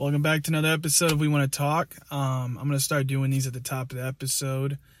Welcome back to another episode of We Want to Talk. I'm going to start doing these at the top of the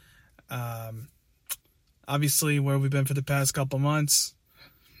episode. Obviously, where we've been for the past couple months.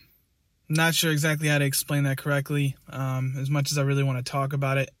 Not sure exactly how to explain that correctly. As much as I really want to talk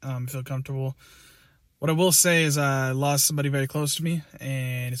about it, feel comfortable. What I will say is I lost somebody very close to me,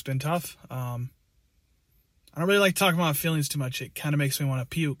 and it's been tough. I don't really like talking about my feelings too much. It kind of makes me want to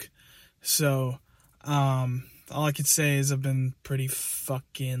puke. So, all I can say is I've been pretty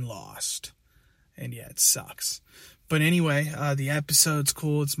fucking lost. And yeah, it sucks. But anyway, the episode's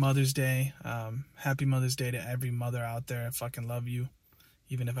cool. It's Mother's Day. Happy Mother's Day to every mother out there. I fucking love you,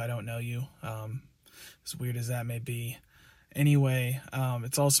 even if I don't know you. As weird as that may be. Anyway,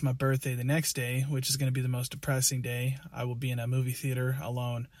 it's also my birthday the next day, which is going to be the most depressing day. I will be in a movie theater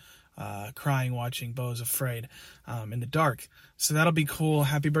alone, crying, watching Beau's Afraid in the dark. So that'll be cool.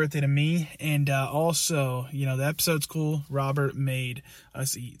 Happy birthday to me. And also, the episode's cool. Robert made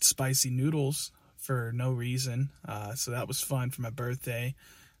us eat spicy noodles for no reason. So that was fun for my birthday.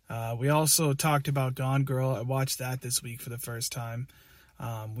 We also talked about Gone Girl. I watched that this week for the first time.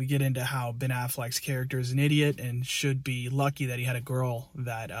 We get into how Ben Affleck's character is an idiot and should be lucky that he had a girl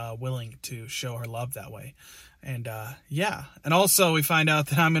that willing to show her love that way. And and also we find out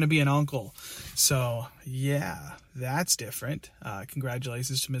that I'm going to be an uncle. So yeah, that's different.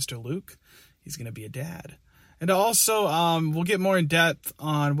 Congratulations to Mr. Luke. He's going to be a dad. And also, we'll get more in depth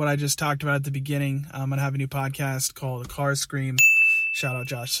on what I just talked about at the beginning. I'm going to have a new podcast called The Car Scream. Shout out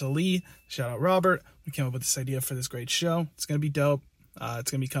Josh Salee. Shout out Robert. We came up with this idea for this great show. It's going to be dope.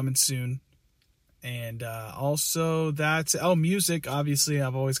 It's going to be coming soon. And also that's, music. Obviously,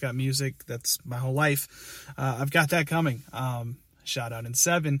 I've always got music. That's my whole life. I've got that coming. Shout out in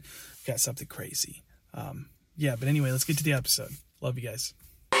 7. Got something crazy. But anyway, let's get to the episode. Love you guys.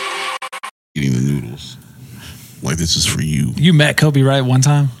 Eating the noodles. Like, this is for you. You met Kobe, right, one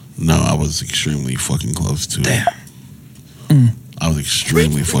time? No, I was extremely fucking close to it. Damn. I was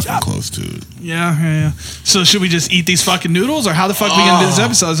extremely fucking close to it. Yeah. So should we just eat these fucking noodles, or how the fuck are we going to do this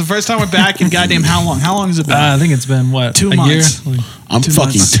episode? It's the first time we're back in goddamn how long? How long has it been? I think it's been, 2 a months? year? I'm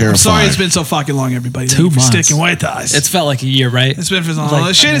fucking terrified. I'm sorry it's been so fucking long, everybody. 2 months. For sticking with us. It's felt like a year, right? It's been for so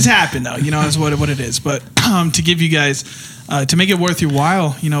long. Shit has happened, though. It's what it is. But to give you guys, to make it worth your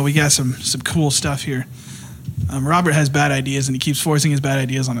while, we got some cool stuff here. Robert has bad ideas, and he keeps forcing his bad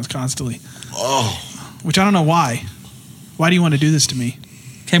ideas on us constantly. Oh. Which I don't know why. Why do you want to do this to me?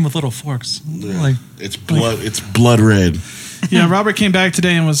 Came with little forks. Yeah. It's blood red. Yeah, Robert came back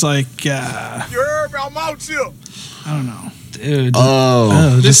today and was like, you heard about mouth chip. I don't know. Dude.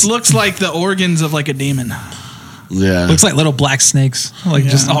 This looks like the organs of like a demon. Yeah. Looks like little black snakes.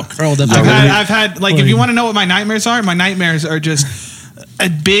 Just all curled up. I've had if you want to know what my nightmares are just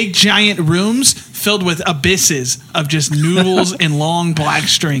big giant rooms filled with abysses of just noodles and long black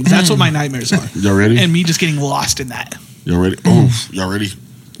strings. That's what my nightmares are. Y'all ready? And me just getting lost in that. Y'all ready? Oh, y'all ready?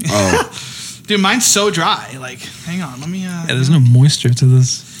 Oh. Dude, mine's so dry. Like, hang on, let me. There's no moisture to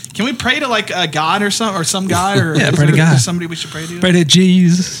this. Can we pray to like a god or some guy or pray to God. Somebody we should pray to? Pray to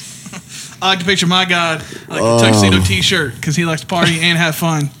Jesus. I like to picture my God like a tuxedo T-shirt because he likes to party and have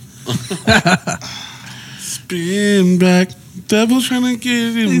fun. Spin back, devil trying to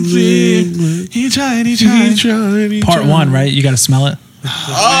get him. He tried. Part 1, right? You got to smell it.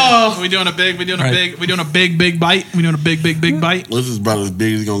 We doing a big bite. We doing a big bite. This is about as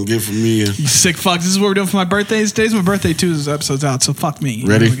big as it's gonna get from me. You sick fuck. This is what we're doing for my birthday. Today's my birthday too. This episode's out, so fuck me.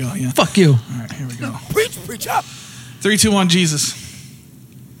 Ready? Here we go. Yeah. Fuck you. All right, here we go. Preach up. 3, 2, 1, Jesus.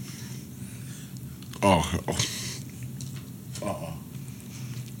 Oh.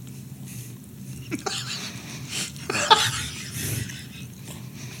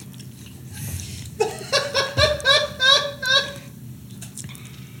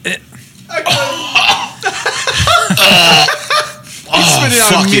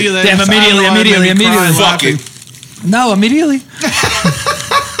 Immediately. Damn, immediately. Fuck it. No, immediately.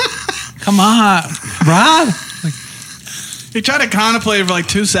 Come on, Rob. He tried to contemplate for like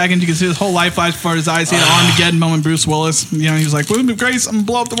 2 seconds. You can see his whole life flash before his eyes. He had an Armageddon moment, Bruce Willis. He was like, "Wouldn't it be great? I'm gonna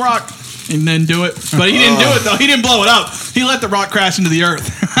blow up the rock." And then do it. But he didn't do it, though. He didn't blow it up. He let the rock crash into the earth.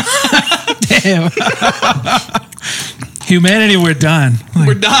 Damn. Humanity, we're done.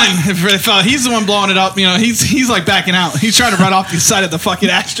 We're done. He's the one blowing it up. He's like backing out. He's trying to run off the side of the fucking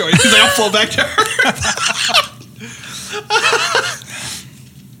asteroid. He's like, I'll fall back to Earth.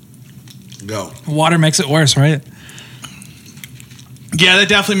 Go. Water makes it worse, right? Yeah, that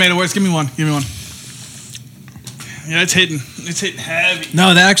definitely made it worse. Give me one. Yeah, it's hitting heavy.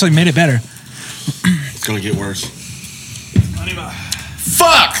 No, that actually made it better. It's gonna get worse. I need my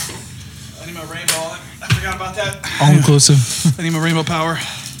Fuck! rainbow. I forgot about that. All inclusive. I need my rainbow power.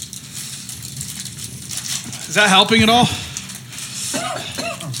 Is that helping at all?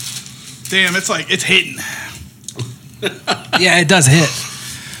 Damn, it's hitting. Yeah, it does hit.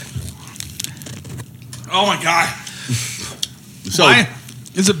 Oh my god. So, Why?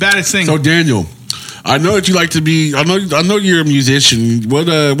 It's the baddest thing. so Daniel, I know that you like to be. I know you're a musician. What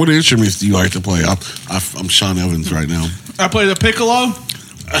instruments do you like to play? I'm Sean Evans right now. I play the piccolo.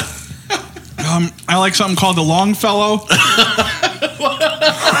 I like something called the Longfellow.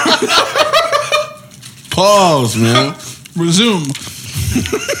 Pause, man. Resume.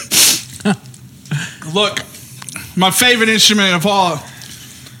 Look, my favorite instrument of all.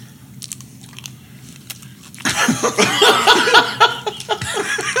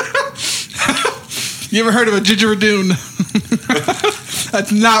 You ever heard of a didgeridoo?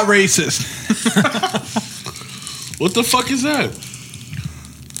 That's not racist. What the fuck is that?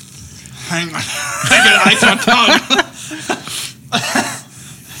 Hang on. I got ice on tongue.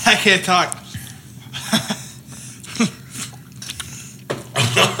 I can't talk.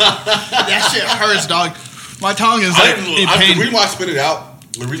 That shit hurts, dog. My tongue is like in pain. The reason why I spit it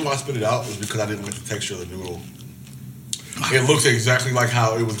out was because I didn't like the texture of the noodle. It looks exactly like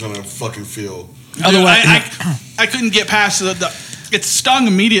how it was gonna fucking feel. Dude, I couldn't get past the it stung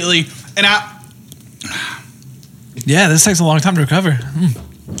immediately, and Yeah, this takes a long time to recover.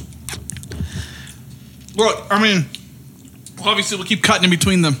 Look, I mean, obviously we'll keep cutting in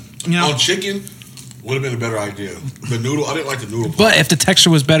between them. You know, On chicken would have been a better idea. The noodle, I didn't like the noodle part. But if the texture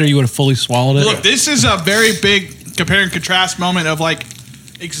was better, you would have fully swallowed it. look, this is a very big compare and contrast moment of like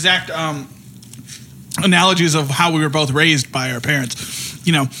exact analogies of how we were both raised by our parents.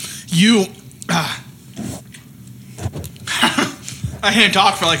 You know, you. I can't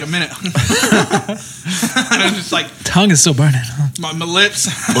talk for like a minute. And I'm just like Tongue is still burning. my lips.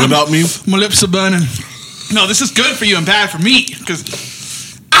 What about me? My lips are burning. No, this is good for you and bad for me because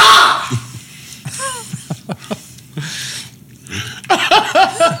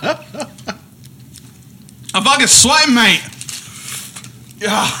I'm fucking sweating, mate.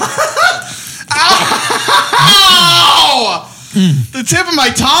 Ow! The tip of my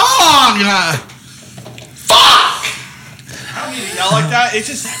tongue. Fuck! I don't need to yell like that. It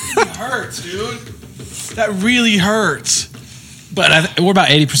just that really hurts, dude. That really hurts. But we're about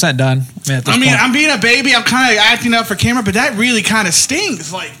 80% done. At this point. I'm being a baby. I'm kind of acting up for camera, but that really kind of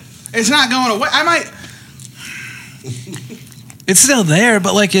stings. Like, it's not going away. I might. It's still there,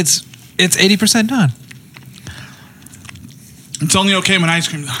 but like it's 80% done. It's only okay when ice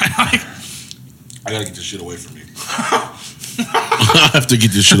cream. I gotta get this shit away from me. I have to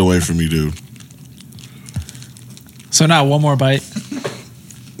get this shit away from me, dude. So now one more bite.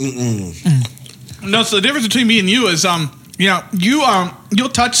 No, so the difference between me and you is, you'll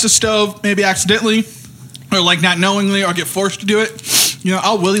touch the stove maybe accidentally, or like not knowingly, or get forced to do it. You know,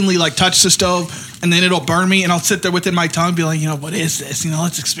 I'll willingly like touch the stove, and then it'll burn me, and I'll sit there within my tongue, and be like, what is this?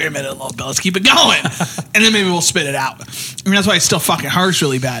 Let's experiment it a little bit. Let's keep it going, and then maybe we'll spit it out. I mean, that's why it still fucking hurts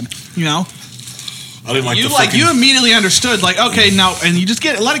really bad. I didn't like you immediately understood, like, okay, no, and you just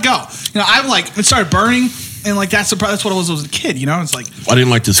let it go. I'm like, it started burning, and like that's what it was as a kid. It's like I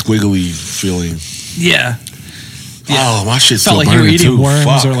didn't like the squiggly feeling. Yeah. Oh, my shit's still Felt like you were burning eating too. worms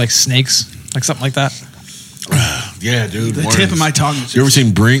Fuck. or like snakes, like something like that. Yeah, dude. the worms. tip of my tongue. Is You ever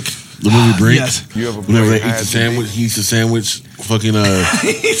seen Brink? The movie Brink? Yes. Whenever they eat the sandwich, he eats the sandwich. Fucking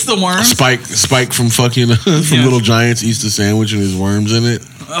It's the worms. Spike from fucking from Little Giants eats the sandwich and there's worms in it.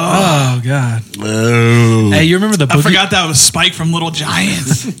 Oh God. Oh. Hey, you remember the I forgot that was Spike from Little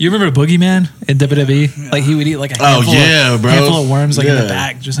Giants. You remember Boogeyman in WWE? Like he would eat like a handful, handful of worms like in the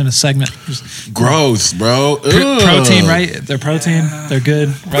back, just in a segment. Just gross, bro. Protein, right? They're protein. They're good,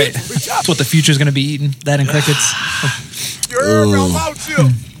 right? That's what the future's going to be eating. That and crickets.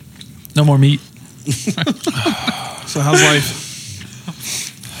 No more meat. So how's life?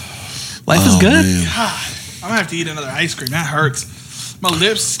 Life is good. Man. I'm gonna have to eat another ice cream. That hurts. My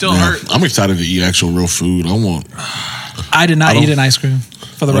lips still hurt. I'm excited to eat actual real food. I did not eat an ice cream,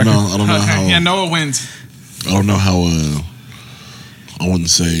 for the record. I don't know how. Yeah, Noah wins. I don't know how. I wouldn't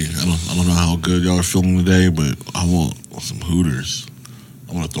say. I don't know how good y'all are feeling today, but I want some Hooters.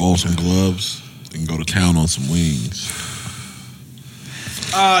 I want to throw on some gloves and go to town on some wings.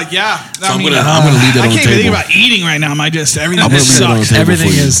 Yeah. So I'm gonna leave that on the I can't even table. think about eating right now. Everything I'm gonna just leave it on the sucks. table Everything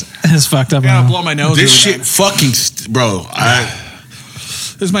for you. is fucked up. I gotta blow my nose. This really shit fucking bro.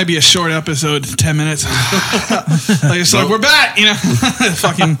 This might be a short episode, 10 minutes. Like it's like we're back,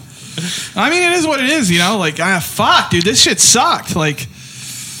 fucking. I mean, it is what it is, Like, fuck, dude, this shit sucked. Like,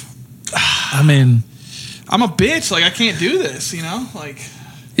 I mean, I'm a bitch. Like, I can't do this, Like,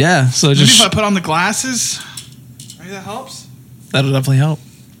 yeah. So maybe just if I put on the glasses, maybe that helps. that'll definitely help.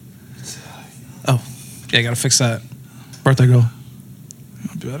 Oh, Yeah, I gotta fix that birthday girl.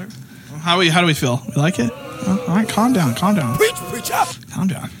 Better. How do we feel? You like it? All right, calm down. Preach up. Calm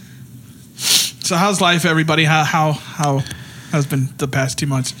down. So how's life, everybody? How has been the past 2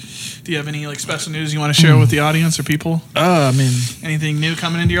 months? Do you have any like special news you want to share with the audience or people? I mean, anything new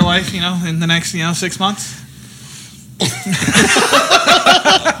coming into your life? In the next 6 months.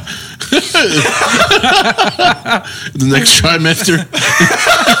 The next trimester.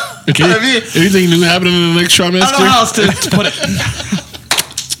 Okay. Anything new happening in the next trimester? I don't know how else to put it.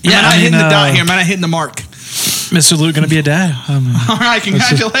 I'm not hitting the dot here. I'm not hitting the mark. Mr. Luke gonna be a dad. All right,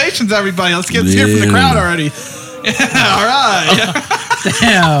 congratulations, everybody. Let's get here from the crowd already. Yeah, all right.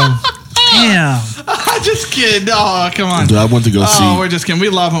 Damn. Just kidding. Oh, come on. Dude, I went to go see. Oh, we're just kidding. We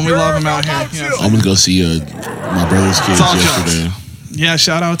love him. We love him out here. Yes. I went to go see my brother's kids yesterday. Yeah,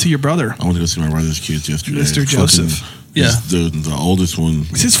 shout out to your brother. I went to go see my brother's kids yesterday. Mr. Joseph. Yeah. The oldest one.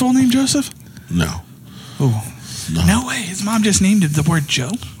 Is his full name Joseph? No. Oh. No way. His mom just named it the word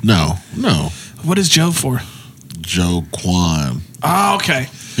Joe? No. What is Joe for? Joe Quan. Oh, okay.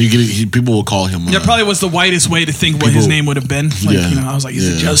 People will call him. That probably was the whitest way to think what his name would have been. Like, I was like, is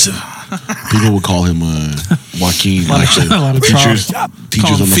it Joseph? People would call him Joaquin. A lot of teachers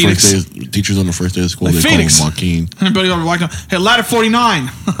on the first day of school, they Phoenix. call him Joaquin. Everybody over Joaquin. Hey, ladder 49.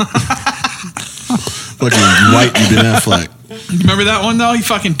 Fucking white Ben Affleck. You remember that one though? He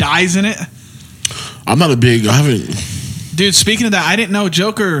fucking dies in it. I haven't. Dude, speaking of that, I didn't know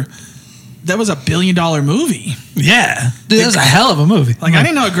Joker. That was $1 billion movie. Yeah. Dude, that was a hell of a movie. Like, I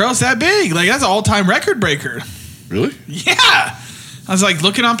didn't know it grossed that big. Like, that's an all-time record breaker. Really? Yeah. I was like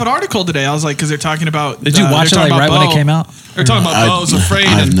looking up an article today. I was like, because they're talking about. Did you watch it like right when it came out? They're talking about Beau's Afraid.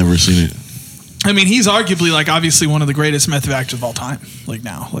 I've never seen it. I mean, he's arguably like obviously one of the greatest method actors of all time. Like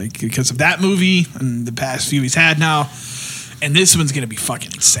now, like because of that movie and the past few he's had now, and this one's gonna be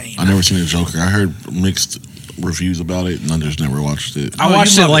fucking insane. I've never seen the Joker. I heard mixed reviews about it, and I just never watched it. I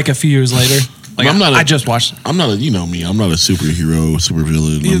watched it like a few years later. Like I just watched it. I'm not you know me. I'm not a superhero,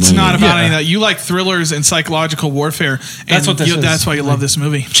 supervillain. It's not about any of that. You like thrillers and psychological warfare. That's what this is. That's why you love this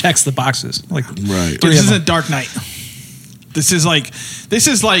movie. Checks the boxes. Like right. This isn't Dark Knight. This is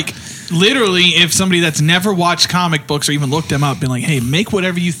like literally if somebody that's never watched comic books or even looked them up, been like, hey, make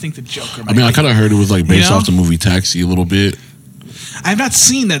whatever you think the Joker might be. I kind of heard it was like based off the movie Taxi a little bit. I've not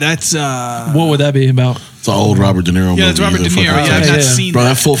seen that. That's what would that be about? It's an old Robert De Niro movie. Yeah, it's Robert De Niro. Yeah, I've not seen bro,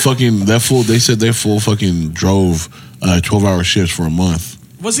 that. They said they full fucking drove 12-hour shifts for a month.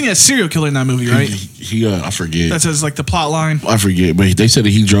 Wasn't he a serial killer in that movie, right? He I forget. That says like the plot line. I forget, but they said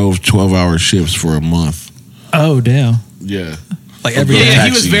that he drove 12-hour shifts for a month. Oh, damn. Yeah. Like every day. Yeah,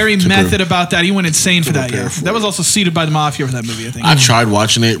 he was very method about that. He went insane for that. Yeah, that was also seeded by the mafia for that movie. I think. I tried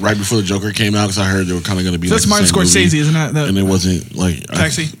watching it right before the Joker came out because I heard they were kind of going to be. So that's Martin Scorsese, isn't that? And it wasn't like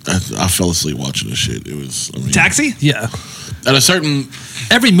Taxi. I fell asleep watching this shit. It was Taxi. Yeah. At a certain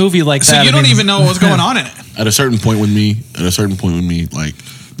every movie like so that. So you don't even know what was going on in it. At a certain point with me, like.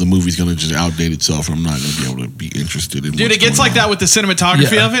 The movie's gonna just outdate itself, and I'm not gonna be able to be interested in. Dude, it gets like that with the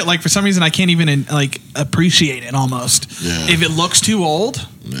cinematography of it. Like for some reason, I can't even like appreciate it almost. Yeah. If it looks too old.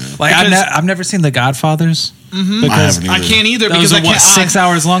 Yeah. Like I've never seen The Godfathers. Mm-hmm. Because I can't either. Because I can't. 6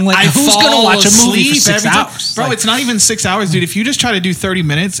 hours long. Like who's gonna watch a movie for 6 hours? Bro, it's not even 6 hours, dude. If you just try to do 30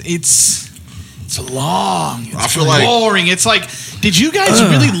 minutes, it's long. It's I feel like boring. It's like, did you guys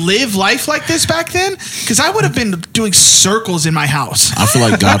really live life like this back then? Because I would have been doing circles in my house. I feel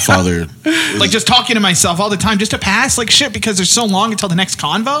like Godfather, like just talking to myself all the time, just to pass like shit because there's so long until the next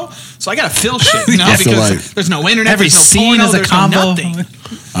convo. So I gotta fill shit, you know, because like there's no internet, every there's no scene porno, is a there's convo. No nothing.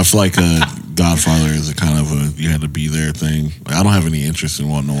 I feel like Godfather is a kind of a you had to be there thing. Like, I don't have any interest in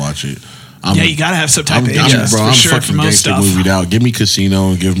wanting to watch it. You gotta have some type of interest. Bro, I'm fucking gangster movied out. Give me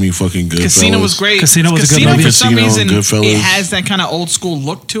Casino and give me fucking Goodfellas. Casino was great. Casino was a good movie. For some reason, Goodfellas. it has that kind of old school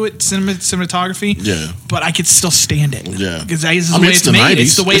look to it, cinematography. Yeah. But I could still stand it. Yeah. Because it's the way it's made.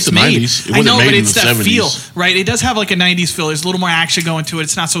 It's the way it's made. I know, but it's that 70s. feel, right? It does have like a 90s feel. There's a little more action going to it.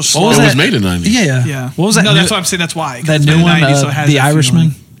 It's not so slow. It was made in the 90s. Yeah. What was that? No, that's why I'm saying that's why. That new one, The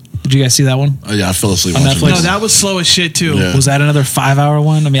Irishman. Did you guys see that one? Yeah, I fell asleep on watching Netflix. No, that was slow as shit too. Yeah. Was that another 5 hour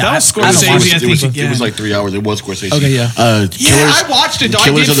one? I mean, that was Scorsese. I think it was like 3 hours. It was Scorsese. Okay, yeah. I watched it.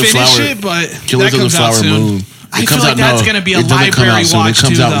 I did finish it, but Killers of the Flower Moon. I feel like that's going to be a library watch too.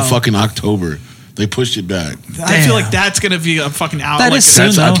 It comes out in fucking October. They pushed it back. I feel like that's going to be a fucking hour. That is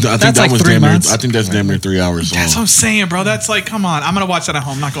soon, though. I think that was damn near. I think that's damn near 3 hours. That's what I'm saying, bro. That's like, come on. I'm going to watch that at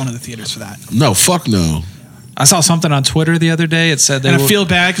home. I'm not going to the theaters for that. No, fuck no. I saw something on Twitter the other day. It said I feel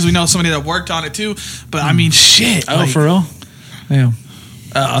bad because we know somebody that worked on it too. But I mean, shit. Oh, like, for real? Yeah.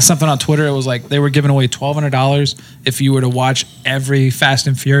 something on Twitter. It was like they were giving away $1,200 if you were to watch every Fast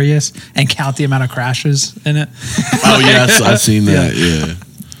and Furious and count the amount of crashes in it. Oh yeah, I've seen that. Yeah.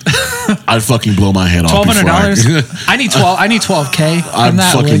 I'd fucking blow my head off. $1,200. I need 12. I need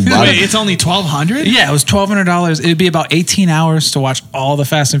 12K. Wait, it's only $1,200. Yeah, it was $1,200. It'd be about 18 hours to watch all the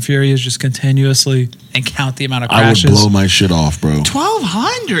Fast and Furious just continuously and count the amount of crashes. I would blow my shit off, bro.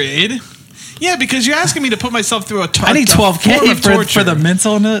 $1,200. Yeah, because you're asking me to put myself through I need 12K for the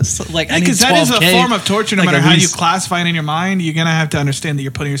mentalness. Like, because that is a form of torture. No matter how you classify it in your mind, you're gonna have to understand that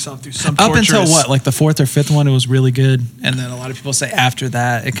you're putting yourself through some. Up until what, like the fourth or fifth one, it was really good, and then a lot of people say after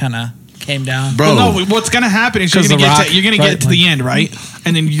that it kind of came down. Bro, well, no. What's gonna happen is you're gonna get to the end, right?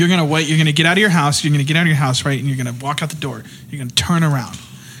 And then you're gonna wait. You're gonna get out of your house. You're gonna get out of your house, right? And you're gonna walk out the door. You're gonna turn around.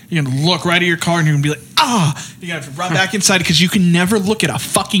 You're going to look right at your car and you're going to be like, you're going to have to run back inside because you can never look at a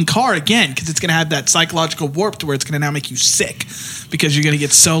fucking car again because it's going to have that psychological warp to where it's going to now make you sick because you're going to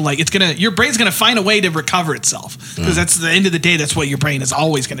get so like, your brain's going to find a way to recover itself because that's the end of the day. That's what your brain is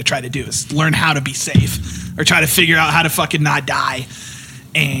always going to try to do is learn how to be safe or try to figure out how to fucking not die.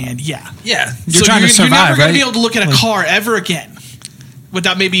 And you're trying to survive, you're never going to be able to look at a car ever again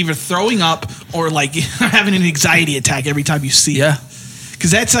without maybe either throwing up or like having an anxiety attack every time you see it.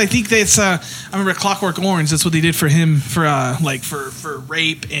 Because I remember Clockwork Orange. That's what they did for him for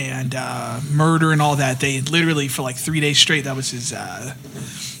rape and murder and all that. They literally for like 3 days straight. That was his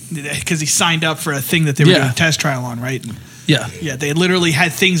because he signed up for a thing that they were doing a test trial on, right? And yeah. They literally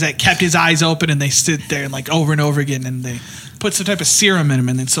had things that kept his eyes open, and they sit there and like over and over again, and they put some type of serum in him,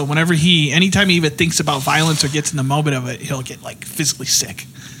 and then so anytime he even thinks about violence or gets in the moment of it, he'll get like physically sick.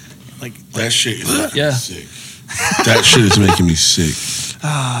 Like that shit is sick. That shit is making me sick.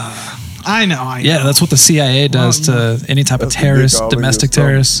 I know. Yeah, that's what the CIA does to any type of terrorists, domestic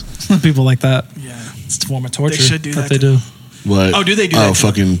terrorists, people like that. Yeah, it's a form of torture. They should do that. They do. What? Oh, do they do that? Oh,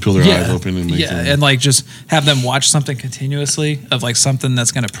 fucking pull their eyes open and make them. And like just have them watch something continuously of like something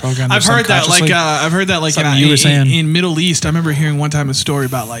that's going to program them. I've heard that like you were saying in Middle East. I remember hearing one time a story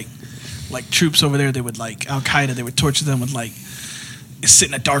about like troops over there. They would like Al Qaeda. They would torture them with like. Sit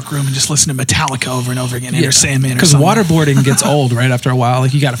in a dark room and just listen to Metallica over and over again. Enter Sandman or something. Because waterboarding gets old right after a while.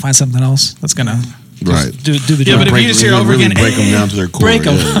 Like you got to find something else that's gonna do the job. Yeah, but if you just hear over again, break them down to their core. Break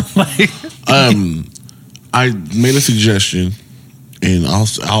them. I made a suggestion, and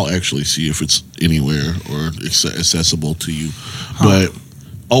I'll actually see if it's anywhere or accessible to you. But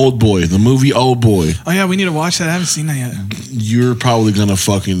Old Boy, the movie Old Boy. Oh yeah, we need to watch that. I haven't seen that yet. You're probably gonna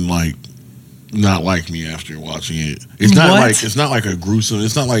fucking like. Not like me after watching it. It's not like a gruesome.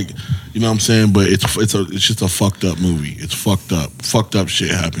 It's not like you know what I'm saying. But it's just a fucked up movie. It's fucked up. Fucked up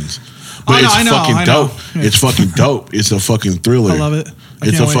shit happens. But it's fucking dope. Yeah. It's fucking dope. It's a fucking thriller. I love it.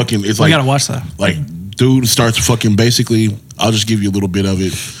 It's a fucking. It's like we gotta watch that. Like dude starts fucking basically. I'll just give you a little bit of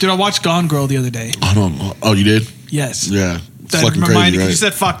it. Dude, I watched Gone Girl the other day. I don't know. Oh, you did? Yes. Yeah. That fucking crazy, right? You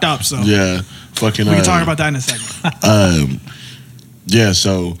said fucked up. So yeah, fucking. We can talk about that in a second. Yeah.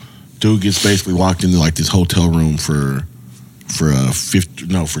 So. Dude gets basically locked into like this hotel room for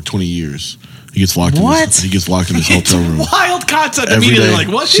 20 years. He gets locked. He gets locked in this hotel room. Wild concept. Immediately, like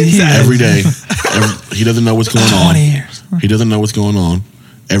what is that? Every day, he doesn't know what's going on. 20 years. He doesn't know what's going on.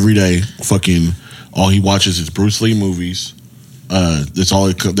 Every day, fucking, all he watches is Bruce Lee movies. That's all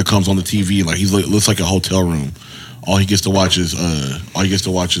that comes on the TV. Like looks like a hotel room. All he gets to watch is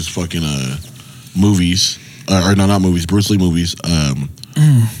fucking movies. Or no, not movies. Bruce Lee movies.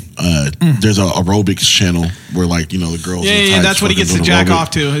 There's a aerobics channel where like you know the girls. Yeah, that's what he gets to jack off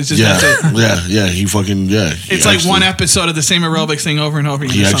to. It's just that's it. Yeah. He fucking It's like one episode of the same aerobics thing over and over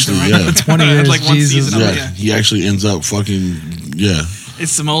again. He actually, right? 20 years, like one season. Yeah, he actually ends up fucking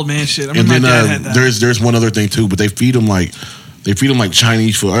It's some old man shit. I and then my dad had that. there's one other thing too, but they feed him like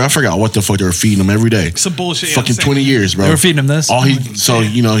Chinese food. I forgot what the fuck they were feeding him every day. Some bullshit. Fucking 20 years, bro. They were feeding him this.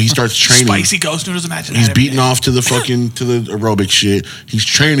 He starts training. Spicy ghost noodles. Imagine he's beating off to the aerobic shit. He's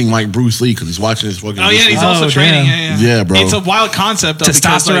training like Bruce Lee because he's watching his fucking. Oh yeah, he's also training. Yeah, bro. It's a wild concept.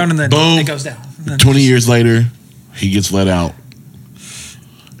 Testosterone and then boom, it goes down. 20 years later, he gets let out.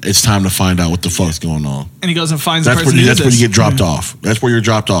 It's time to find out what the fuck's going on. And he goes and finds that's where you get dropped off. That's where you're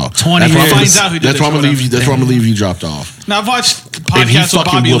dropped off. 20 years. Finds out who did that's why I'm gonna leave you. That's why I'm gonna leave you dropped off. Now I've watched podcasts with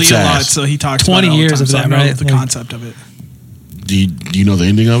Bobby Lee a lot, so he talks 20 about years of that, right? The concept of it. Do you know the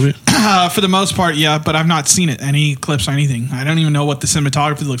ending of it? For the most part, yeah, but I've not seen it. Any clips or anything. I don't even know what the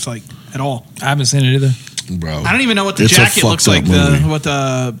cinematography looks like at all. I haven't seen it either. Bro, I don't even know what the jacket looks like.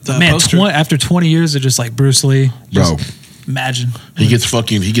 The man, poster. After 20 years of just like Bruce Lee, bro. Imagine he gets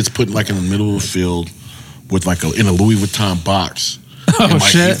put like in the middle of the field with like in a Louis Vuitton box, Oh, and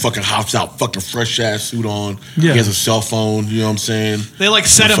shit. he fucking hops out, fucking fresh ass suit on. Yeah. He has a cell phone. You know what I'm saying? They like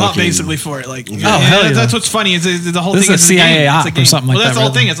set And him up fucking- basically for it. Like, hell yeah. That's what's funny. Is the whole This thing is a is a CIA game. op It's a game. or something like well, that's that, the whole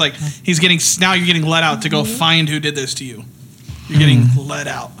really. thing. It's like he's getting now you're getting let out to go find who did this to you. You're getting let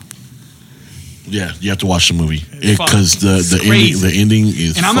out. Yeah, you have to watch the movie Fuck. because It's the crazy. ending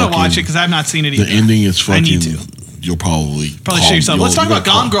is. And I'm gonna fucking- watch it because I've not seen it The either. ending is fucking. I need to. You'll probably Shit yourself. Let's talk about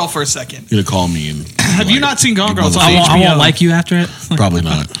Gone Girl. Girl for a second. You're gonna call me and Have you not seen Gone Girl? It's on I HBO. won't like you after it. Probably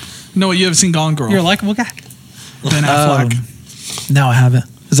not. No, you haven't seen Gone Girl. You're a likable guy. Ben Affleck. No, I haven't.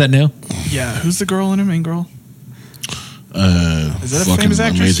 Is that new? Yeah, who's the girl in it? Main girl? Is that a fucking famous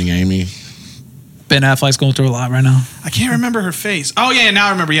actress? Amazing Amy. Ben Affleck's going through a lot right now. I can't remember her face. Oh yeah, now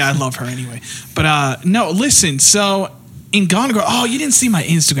I remember. Yeah, I love her anyway. But no, listen. So in Gone Girl, oh, you didn't see my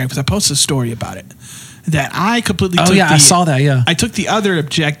Instagram because I posted a story about it. That I completely. Oh took yeah, I saw that. Yeah. I took the other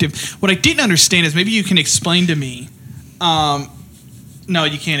objective. What I didn't understand is maybe you can explain to me. No,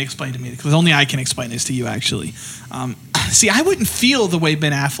 you can't explain to me because only I can explain this to you. Actually, see, I wouldn't feel the way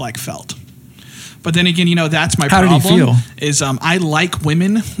Ben Affleck felt. But then again, that's my How did problem. he feel? Is I like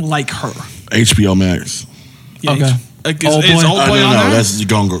women like her. HBO Max. Yeah, Okay. Is Old Boy on there? That's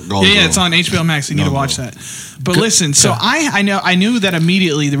Gone Girl. Yeah, it's on HBO Max. You need to watch that. But listen, so Good. I knew that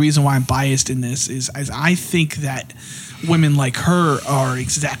immediately. The reason why I'm biased in this is I think that women like her are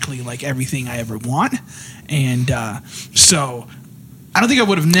exactly like everything I ever want, and so I don't think I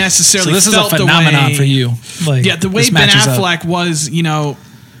would have necessarily. So this is a felt phenomenon the way, for you. Like, Yeah, the way this Ben matches up. Affleck was,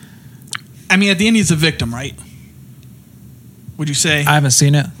 I mean, at the end he's a victim, right? Would you say? I haven't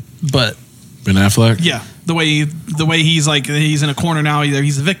seen it, but Ben Affleck. Yeah, the way he's like he's in a corner now. Either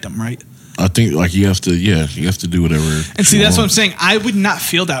he's a victim, right? I think like you have to do whatever. And see, you that's what I'm want. saying. I would not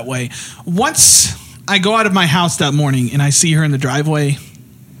feel that way. Once I go out of my house that morning and I see her in the driveway,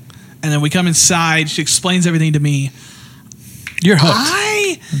 and then we come inside, she explains everything to me. you're hooked.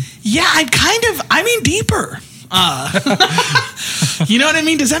 I'm in deeper. You know what I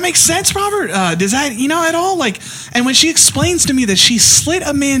mean? Does that make sense, Robert? Does that, at all? Like, and when she explains to me that she slit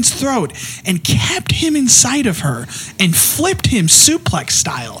a man's throat and kept him inside of her and flipped him suplex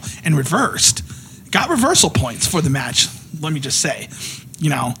style and reversed, got reversal points for the match. Let me just say,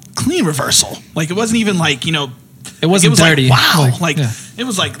 clean reversal. Like, it wasn't even like, It wasn't dirty. Like, wow. Yeah. It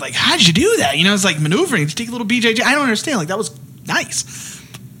was like, how'd you do that? It's like maneuvering. Just take a little BJJ. I don't understand. Like, that was nice.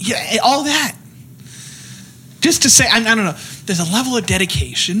 Yeah, all that. Just to say, I don't know. There's a level of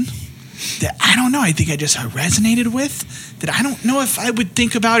dedication that I don't know. I think I just resonated with that. I don't know if I would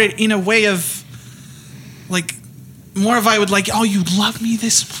think about it in a way of like more if I would like, oh, you love me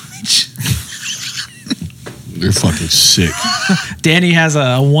this much. You're fucking sick. Danny has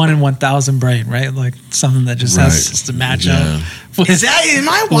a 1 in 1,000 brain, right? Like something that just has to match Yeah. up. with- Am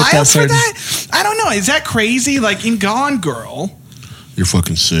I with wild for certain- that? I don't know. Is that crazy? Like in Gone Girl, You're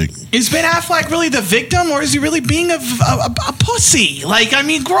fucking sick. is Ben Affleck really the victim, or is he really being a pussy? Like, I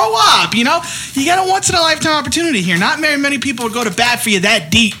mean, grow up, You got a once-in-a-lifetime opportunity here. Not very many people would go to bat for you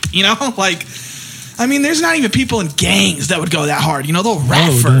that deep, Like, I mean, there's not even people in gangs that would go that hard. They'll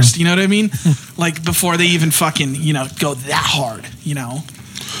rap No, first, you know what I mean? Like, before they even fucking, go that hard,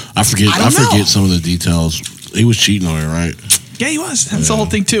 I forget. I I, don't know. forget some of the details. He was cheating on her, right? Yeah, he was. That's the whole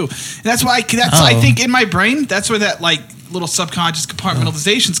thing too. And that's why. I Oh. think in my brain, that's where that like little subconscious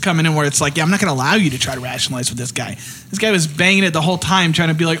compartmentalization's coming in, where it's like, yeah, I'm not going to allow you to try to rationalize with this guy. This guy was banging it the whole time, trying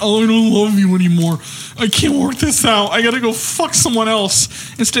to be like, oh, I don't love you anymore. I can't work this out. I got to go fuck someone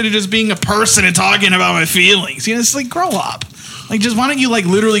else instead of just being a person and talking about my feelings. It's like, grow up. Like, just why don't you like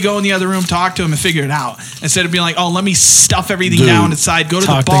literally go in the other room, talk to him, and figure it out instead of being like, oh, let me stuff everything Dude. down inside, go to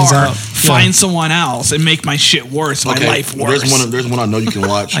the Talk things bar, out. find Yeah. someone else, and make my shit worse, my life worse. There's one I know you can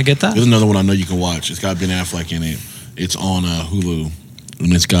watch. I get that. There's another one I know you can watch. It's got Ben Affleck in it. It's on Hulu,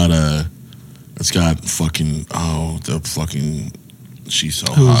 and it's got fucking she's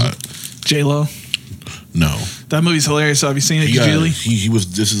so hot. J-Lo. No, That movie's hilarious. So have you seen it, Julie? he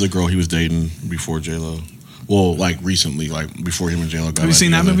was. This is a girl he was dating before J-Lo. Well, like recently, like before him and J-Lo got. Have you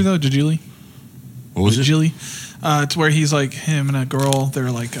seen that movie though, Julie? What was it? Julie? It's where he's like him and a girl. They're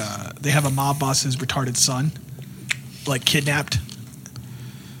like they have a mob boss's retarded son, like kidnapped,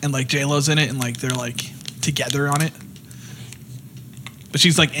 and like J-Lo's in it, and like they're like together on it. But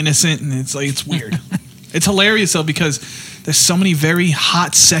she's like innocent, and it's like it's weird. It's hilarious though because there's so many very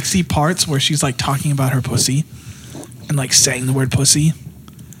hot, sexy parts where she's like talking about her pussy and like saying the word pussy.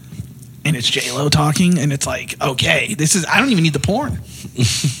 And it's J-Lo talking, and it's like, okay, I don't even need the porn.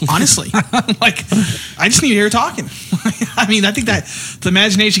 Honestly. Like, I just need to hear her talking. I mean, I think that the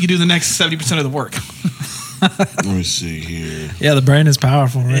imagination can do the next 70% of the work. Let me see here. Yeah, the brain is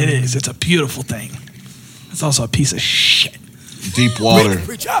powerful, right? It is. It's a beautiful thing. It's also a piece of shit. Deep Water,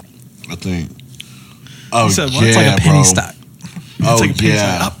 Reach up. I think. Oh, You said what? yeah, It's like a penny bro. stock. Oh, It's like a penny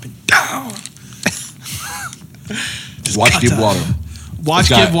yeah. stock, up and down. Watch cut Deep that. Water. Watch It's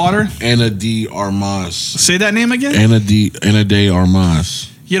got Give Water. Anna de Armas. Say that name again. Anna de Armas.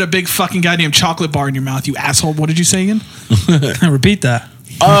 You had a big fucking goddamn chocolate bar in your mouth, you asshole. What did you say again? Repeat that.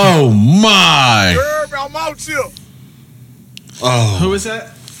 Oh, my. I'm out here. Oh. Who is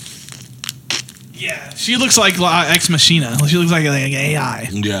that? Yeah, she looks like Ex Machina. She looks like an AI.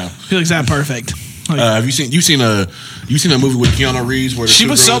 Yeah. She looks that perfect. Like, Have you seen a movie with Keanu Reeves where the she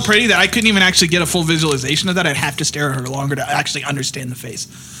two was so girls- pretty that I couldn't even actually get a full visualization of that. I'd have to stare at her longer to actually understand the face.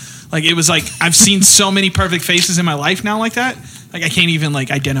 Like it was like I've seen so many perfect faces in my life now like that. Like I can't even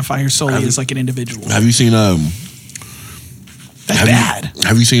like identify her solely as like an individual. Have you seen That's bad.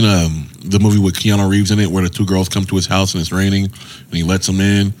 Have you seen the movie with Keanu Reeves in it where the two girls come to his house and it's raining and he lets them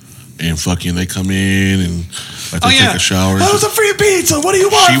in and fucking they come in and like they take a shower. Oh, it's a free pizza. What do you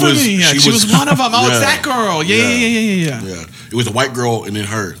want She from was- me? Yeah, she she was- was one of them. Oh, Yeah. it's that girl. Yeah. Yeah, it was a white girl and then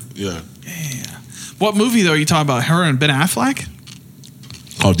her. Yeah, What movie though are you talking about? Her and Ben Affleck?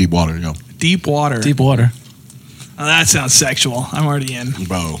 called Deep Water. Yo, Deep Water. Deep water. Oh, that sounds sexual. I'm already in.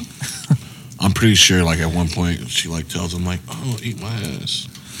 bro. I'm pretty sure like at one point she like tells him like, "Oh, eat my ass."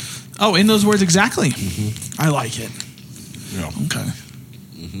 Oh, in those words exactly. I like it. Yeah. Okay.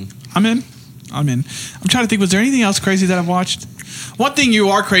 I'm in. I'm trying to think. Was there anything else crazy that I've watched? One thing you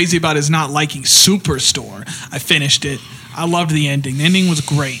are crazy about is not liking Superstore. I finished it. I loved the ending. The ending was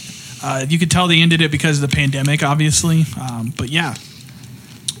great. You could tell they ended it because of the pandemic, obviously. But yeah,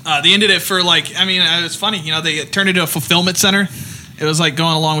 they ended it for like. I mean, it was funny. You know, they turned it into a fulfillment center. It was like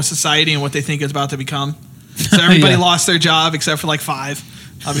going along with society and what they think it's about to become. So everybody Yeah. lost their job except for like 5.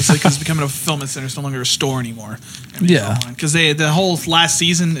 Obviously, because it's becoming a fulfillment center. It's no longer a store anymore. Yeah. Because the whole last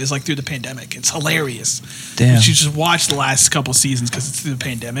season is like through the pandemic. It's hilarious. Damn. You should just watch the last couple seasons because it's through the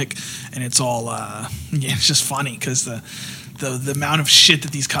pandemic, and it's all it's just funny because the amount of shit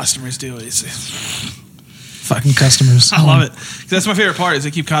that these customers do is. Fucking customers. I love it. 'Cause that's my favorite part is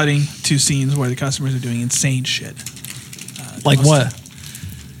they keep cutting 2 scenes where the customers are doing insane shit. Like what?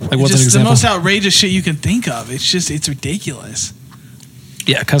 Like what's an Just the example? most outrageous shit you can think of. It's ridiculous.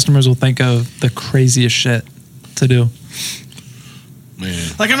 Yeah, customers will think of the craziest shit to do. Man,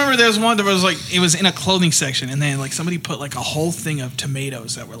 Like I remember there was one that was like it was in a clothing section, and then like somebody put like a whole thing of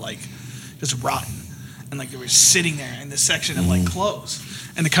tomatoes that were like just rotten, and like they were sitting there in this section of like clothes,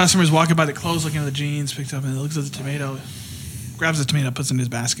 and the customer's walking by the clothes, looking at the jeans, picks up and looks at the tomato, grabs the tomato, puts it in his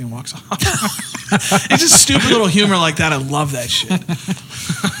basket, and walks off. It's just stupid little humor like that. I love that shit.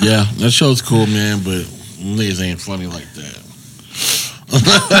 yeah, that show's cool, man, but niggas ain't funny like that.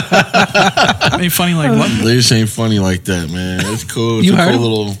 Ain't funny like what? They just ain't funny like that, man. It's cool. It's You a heard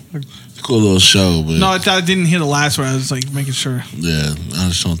cool little show, but No, I didn't hear the last one. I was like making sure. yeah, I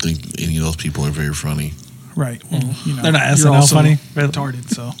just don't think any of those people are very funny. Right. Well, you know, They're not you're SNL also funny. retarded.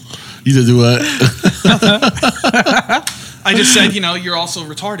 So You just do what? I just said, you know, you're also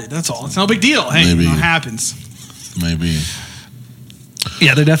retarded. That's all. It's no big deal. Hey, Maybe. you know, it happens. Maybe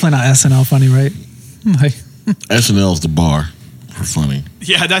Yeah, they're definitely not SNL funny, right? Like, SNL's the bar for funny.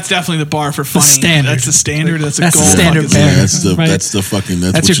 Yeah, that's definitely the bar for funny. standard. That's the standard. That's a That's the goal. standard fucking bar. Yeah, that's the Right. that's the fucking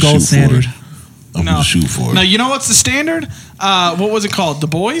that's that's what your you gold shoot standard. for. I'm gonna shoot for No, it. you know what's the standard? What was it called? The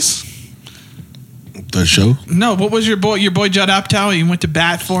Boys? That show, No, what was your boy Judd Apatow? He went to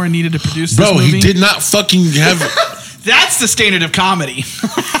bat for and needed to produce this bro. movie. He did not fucking have. That's the standard of comedy.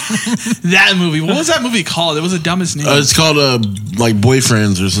 That movie. What was that movie called? It was the dumbest name. It's called like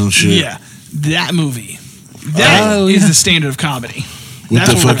Boyfriends or some shit. Yeah, that movie. That is the standard of comedy. With That's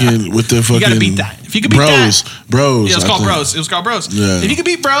the what we're fucking, at. with the fucking. You gotta beat that. If you could beat bros, that, bros. yeah, it was I called think. Bros. It was called Bros. Yeah. If you could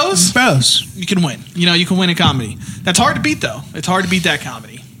beat Bros, Bros. you can win. You know, you can win in comedy. That's hard to beat, though. It's hard to beat that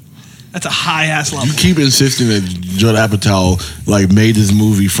comedy. That's a high ass level. You keep insisting that Judd Apatow like made this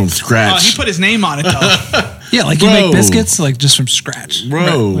movie from Oh, scratch, he put his name on it though. Yeah, like you Bro. make biscuits like just from scratch.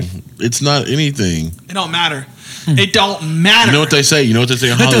 bro. It's not anything. It don't matter. It don't matter. You know what they say? You know what they say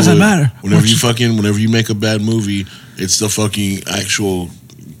in Hollywood? doesn't matter. Whenever you make a bad movie, it's the fucking actual.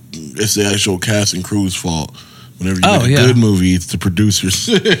 It's the actual cast and crew's fault. Whenever you make a good movie, it's the producers.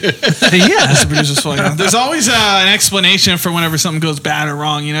 Yeah. That's the producer's fault, yeah. There's always an explanation for whenever something goes bad or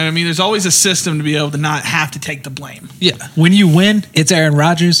wrong. You know what I mean? There's always a system to be able to not have to take the blame. Yeah. When you win, it's Aaron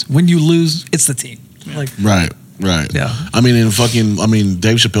Rodgers. When you lose, it's the team. Like Right. Yeah. I mean,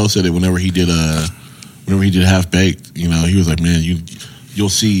 Dave Chappelle said it whenever he did Half Baked. You know, he was like, man, you'll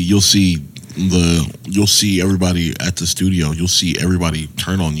see everybody at the studio. You'll see everybody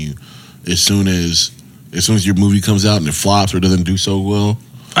turn on you as soon as your movie comes out and it flops or doesn't do so well.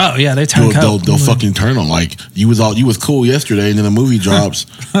 Oh yeah, they turn they'll fucking turn on. Like you was cool yesterday, and then the movie drops,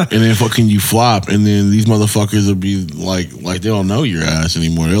 and then fucking you flop, and then these motherfuckers will be like they don't know your ass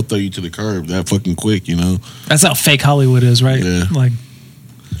anymore. They'll throw you to the curb that fucking quick, you know. That's how fake Hollywood is, right? Yeah. Like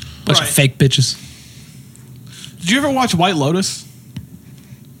bunch of fake bitches. Did you ever watch White Lotus?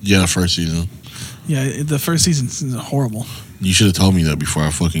 Yeah, first season. Yeah, the first season is horrible. You should have told me that before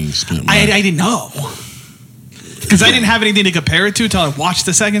I fucking spent. I didn't know. Because I didn't have anything to compare it to until I watched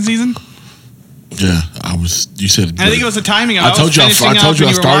the second season. Yeah, I was. You said. And I think it was the timing. I told you. I told you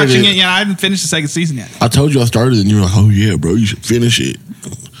I started it. Yeah, I hadn't finished the second season yet. I told you I started it, and you were like, "Oh yeah, bro, you should finish it."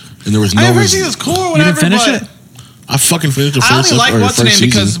 And there was no. I first season was cool or whatever. You didn't finish it? I fucking finished the I first. only like what's her name season.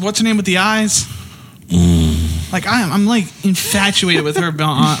 because what's her name with the eyes. Like I'm like infatuated with her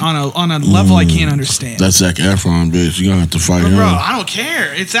on a level I can't understand. That's Zac Efron, bitch. You're gonna have to fight him. Bro, I don't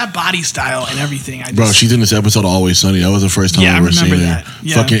care. It's that body style and everything. Bro, she's in this episode of Always Sunny. That was the first time I ever seen her.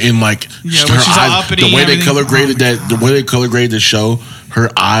 Yeah. Fucking in like when her she's all eyes. uppity The way and they everything. color graded Oh my the way they color graded the show, her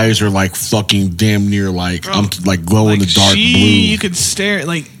eyes are like fucking damn near like like glow in the dark blue. You could stare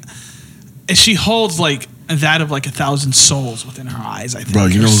like, and she holds like that of like 1,000 souls within her eyes. I think. Bro,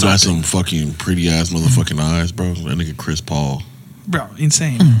 you know or who got something. some fucking pretty ass motherfucking eyes, bro? That nigga Chris Paul. Bro,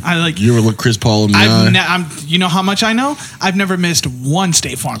 insane. I like. You ever look Chris Paul in the eye? You know how much I know? I've never missed one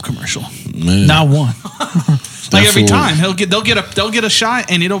State Farm commercial. Man, Not one. Like every time they'll get a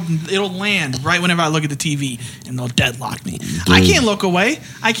shot and it'll land right whenever I look at the TV and they'll deadlock me. I can't look away.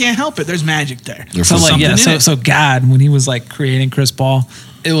 I can't help it. There's magic there. So like so God, when he was like creating Chris Paul,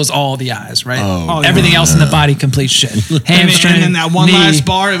 it was all the eyes, right? Oh, everything else in the body, complete shit. Hamstring, and then that one knee. last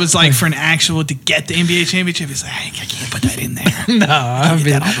bar, it was like for an actual to get the NBA championship. He's like, I can't put that in there. No, I mean,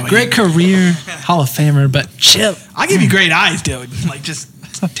 that all the way great in. career, Hall of Famer, but chill. I'll give you great eyes, dude. Like just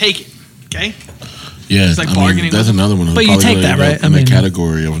take it, okay? Yeah, It's like bargaining that's with- another one. But you take that, right? In the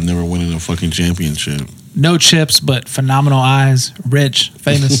category of never winning a fucking championship. No chips, but phenomenal eyes, rich,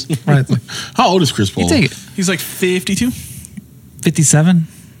 famous. Right? How old is Chris Paul? You take it. He's like 52. 57,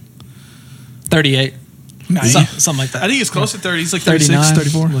 38. Nice. Something like that. I think he's close to 30. He's like 36, 39,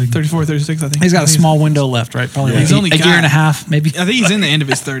 34, like- 34, 36, I think. He's got a small window left, right? Probably He's like only a year got- and a half, maybe. I think he's in the end of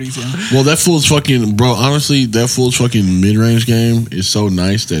his 30s, yeah. Well, that fool's fucking bro. Honestly, that fool's fucking mid range game is so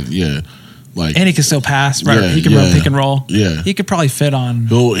nice that like And he can still pass, right? Yeah, He can run yeah. pick and roll. Yeah. He could probably fit on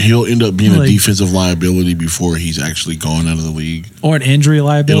he'll end up being a Like- defensive liability before he's actually gone out of the league. or an injury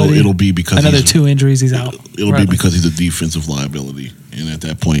liability. It'll be because another he's- 2 injuries, he's out. It'll Right. be because he's a defensive liability, and at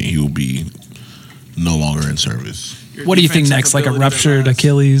that point, he will be no longer in service. What do you think next? Like a ruptured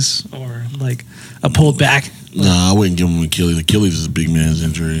Achilles or like a pulled back? Nah, I wouldn't give him Achilles. Achilles is a big man's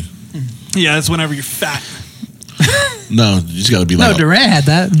injury. Yeah, that's whenever you're fat. No, you just got to be No, like Durant had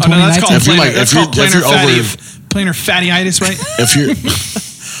that in Oh, no, that's 2019. called If you're planar, like- that's if you're- called if planar you're fattyitis, right? if you're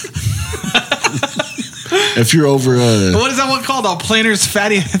if you're over What is that one called? Oh, planar's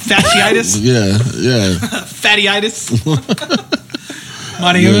fasciitis? yeah Fattyitis?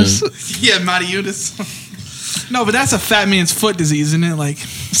 Marius? Yeah, Mariutis. No, but that's a fat man's foot disease, isn't it? Like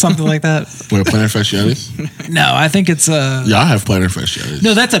Something like that. what plantar fasciitis. No, I think it's Yeah, I have plantar fasciitis.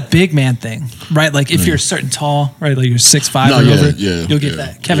 No, that's a big man thing, right? Like if you're certain tall, right? Like you're 6'5" No, or yeah, over, yeah, you'll get yeah,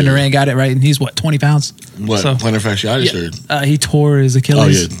 that. Kevin yeah. Durant got it right, and he's what 20 pounds. What So, plantar fasciitis or he tore his oh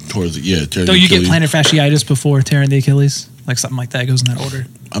Achilles. yeah towards tearing Don't the you get Achilles. plantar fasciitis before tearing the Achilles? Like something like that. It goes in that order.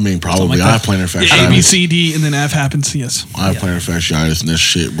 I mean, probably like I have that. plantar fasciitis. A, B, C, D, and then F happens. Yes. I have plantar fasciitis and that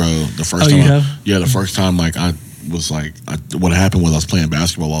shit, bro. The first Oh, time, you have? the first time, like I was like, what happened was I was playing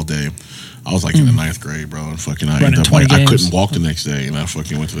basketball all day. I was like in the 9th grade, bro, and fucking I Running ended up 20 like I games. couldn't walk the next day, and I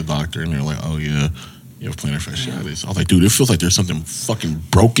fucking went to the doctor, and they're like, oh yeah, you have plantar fasciitis. I was like, dude, it feels like there's something fucking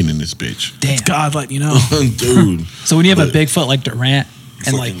broken in this bitch, Damn. God letting you know. dude. So when you have a But- big foot like Durant,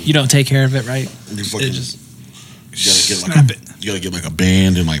 and like Fucking- you don't take care of it, right? You fucking, It just you gotta get like Snap it. you gotta get like a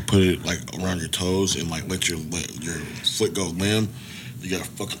band and like put it like around your toes and like let your foot go limb. You gotta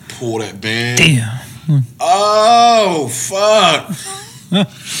fucking pull that band. damn. Oh fuck!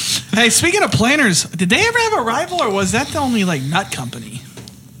 Hey, speaking of planners, did they ever have a rival, or was that the only like nut company?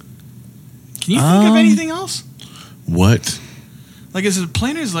 Can you think of anything else? What? Like, is it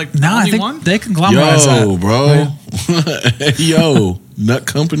planners like the No, I only think one? they conglomerize Yo, that. bro. Yo, nut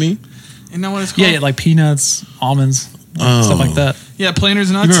company. Isn't that what it's called? Yeah, like peanuts, almonds, stuff like that. Yeah, planners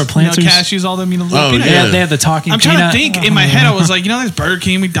and nuts. You remember Planters? cashews, all them. Little Oh, peanut. yeah. They have the talking. I'm trying peanut. to think. In my head, I was like, there's Burger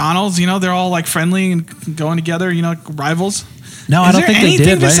King, McDonald's. They're all like friendly and going together. Rivals. No, I Is don't there think they anything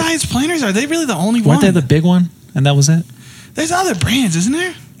did. Right? besides planners? Are they really the only Weren't one? they the big one? And that was it. There's other brands, isn't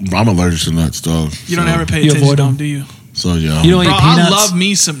there? I'm allergic to nuts, though. You don't ever pay You attention avoid to them, them. do you? So yeah, You don't Bro, eat peanuts. I love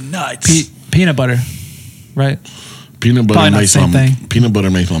me some nuts. Peanut butter, right? Peanut butter Probably not the makes same my thing. peanut butter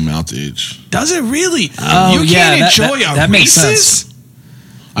makes my mouth itch. Does it really? Oh, you yeah, can't enjoy that a makes Reese's? sense.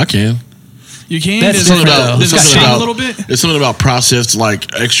 I can. You can't. That's Does different, it, though. does it Something sting about- a little bit? It's something about processed,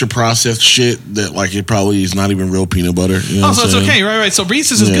 like extra processed shit that like it probably is not even real peanut butter. You know Oh, what so I'm it's saying? okay, right? So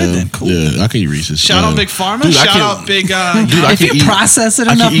Reese's is Yeah, good then. Cool. Yeah, I can eat Reese's. Shout Yeah. out Big Pharma. Dude, I Shout can- out Big. Dude, I If can you eat- process it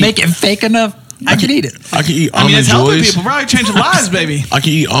I can enough, eat- make it fake enough, I can eat it. I can eat I mean, almond it's helping joys. people. Probably changing lives, baby. I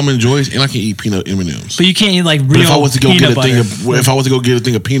can eat almond joys and I can eat peanut M&Ms. But you can't eat like real But if I was to go peanut get a thing, butter. if I was to go get a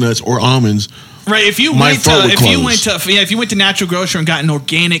thing of peanuts or almonds, Right. If you My went throat to, would if you went to Natural Grocery and got an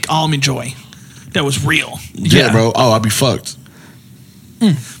organic almond joy that was real, yeah, bro. Oh, I'd be fucked.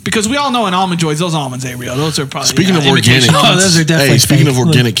 because we all know in almond joys those almonds ain't real. Those are probably Speaking of imitation organic, almonds. Oh, those are definitely hey, speaking fake. of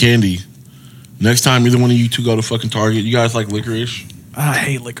organic candy, next time either one of you two go to fucking Target, you guys like licorice? I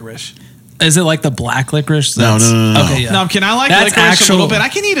hate licorice. Is it like the black licorice? No, That's- no. Okay, yeah. No, can I like That's licorice a little actual- bit? I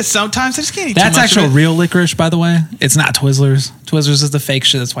can eat it sometimes. I just can't eat That's too much actual of it. real licorice, by the way. It's not Twizzlers. Twizzlers is the fake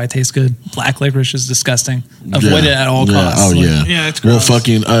shit. That's why it tastes good. Black licorice is disgusting. Avoid it at all costs. Oh, Like, yeah. Yeah, it's Well, gross.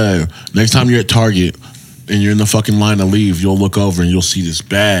 fucking, next time you're at Target and you're in the fucking line to leave, you'll look over and you'll see this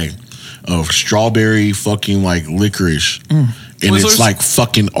bag of strawberry fucking like licorice. And Twizzlers? it's like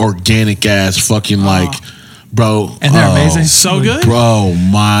fucking organic ass fucking like, bro. And they're amazing. So good. Bro,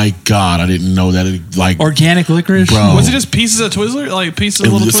 my God. I didn't know that. Like, Organic licorice. Bro. Was it just pieces of Twizzler, like pieces of it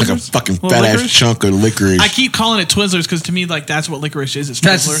was little just Twizzlers? like a fucking Little fat ass licorice? chunk of licorice. I keep calling it Twizzlers because to me, like that's what licorice is. It's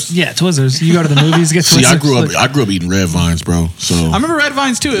That's Twizzlers. yeah, Twizzlers. You go to the movies, get Twizzlers. See, I grew up eating red vines, bro. So I remember red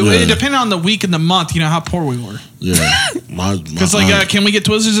vines too. It, Yeah. it depended on the week and the month. You know how poor we were. yeah, Because like, can we get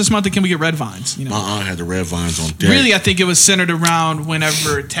Twizzlers this month? Or can we get red vines? You know. my aunt had the red vines on deck. Really, I think it was centered around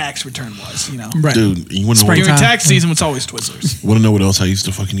whenever tax return was. You know, Right. Dude, you want to know, Spring during time. tax season, it's always Twizzlers. what else I used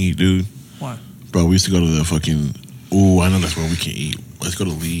to fucking eat, dude? What? Bro, we used to go to the fucking. Ooh, I know that's where we can eat. Let's go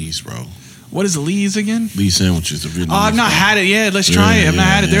to Lee's, bro. What is the Lee's again? Lee's sandwiches. The Vietnamese. Oh, I've not had it yet. Let's try it. I've not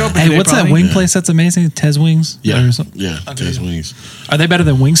had it. They're Yeah. open Hey, today, what's that probably. wing place that's amazing? Tez Wings? Yeah, Or something? yeah. Tez Wings. Are they better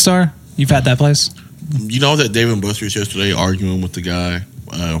than Wingstar? You've had that place? You know that Dave and Buster's yesterday arguing with the guy,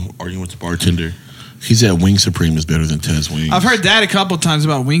 arguing with the bartender. He said Wing Supreme is better than Tez Wings. I've heard that a couple of times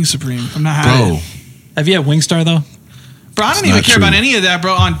about Wing Supreme. I'm not had bro. it. Have you had Wingstar though? Bro, I It's don't even not care true. about any of that,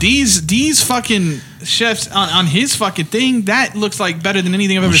 bro. On D's fucking chefs on his fucking thing, that looks like better than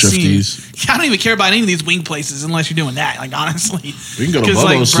anything I've ever Chef seen. D's? I don't even care about any of these wing places unless you're doing that. Like honestly, We can go to 'Cause,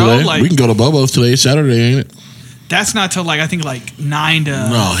 like, Bobo's bro, today. like- We can go to Bobo's today. It's Saturday, ain't it? that's not till like I think like 9 to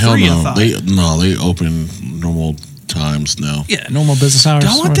No, hell 3, I no. thought. They open normal times now. Yeah, normal business hours. do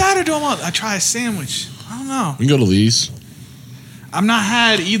I want that or do I want? I try a sandwich. I don't know. We can go to Lee's. I've not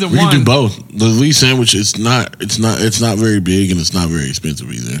had either We one. can do both. The Lee sandwich it's not very big and it's not very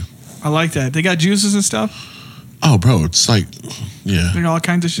expensive either. I like that. They got juices and stuff. Oh, bro, it's like, yeah, They got all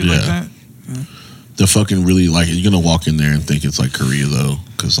kinds of shit like Yeah. that. the fucking really like you're gonna walk in there and think it's like Korea though,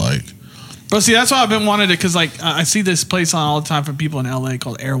 because like But see, that's why I've been wanting it because like I see this place on all the time from people in LA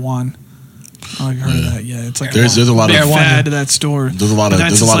called Air One. I heard of that. Yeah, it's like There's a lot of- big Air One. fad to that store. There's a lot of- But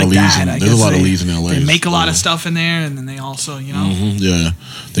that's there's a just lot of like Lees that, in- I there's a guess lot of they- Lees in LA, They make a lot of so- stuff in there, and then they also, you know. yeah,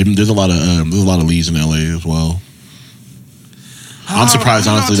 there's a lot of Lees in LA as well. I'm surprised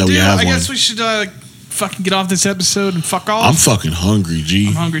I don't know honestly what that to we do. have I one. guess we should fucking get off this episode and fuck off. I'm fucking hungry, G.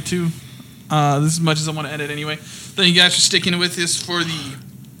 I'm hungry too. This is as much as I want to edit anyway. Thank you guys for sticking with us for the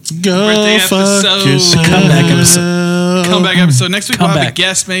Go birthday fuck episode. yourself. Comeback episode. comeback episode. Next week we'll have a Comeback.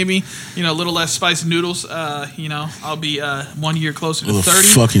 guest, maybe. You know, a little less spicy noodles. You know, I'll be 1 year closer to What a 30.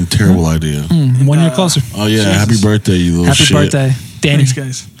 fucking terrible idea. 1 year closer. Oh yeah, Jesus. happy birthday, you little Happy shit. birthday, Danny. Thanks,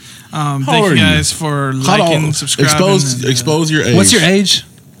 guys. Thank are you you? guys for Hold liking, on. subscribing. Expose your age. What's your age?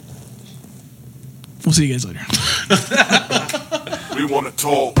 We'll see you guys later. We want to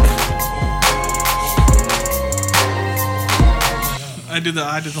talk. I did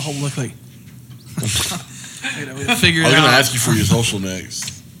the whole look like. Figure I it was gonna out. ask you for your social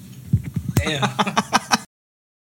next. Damn.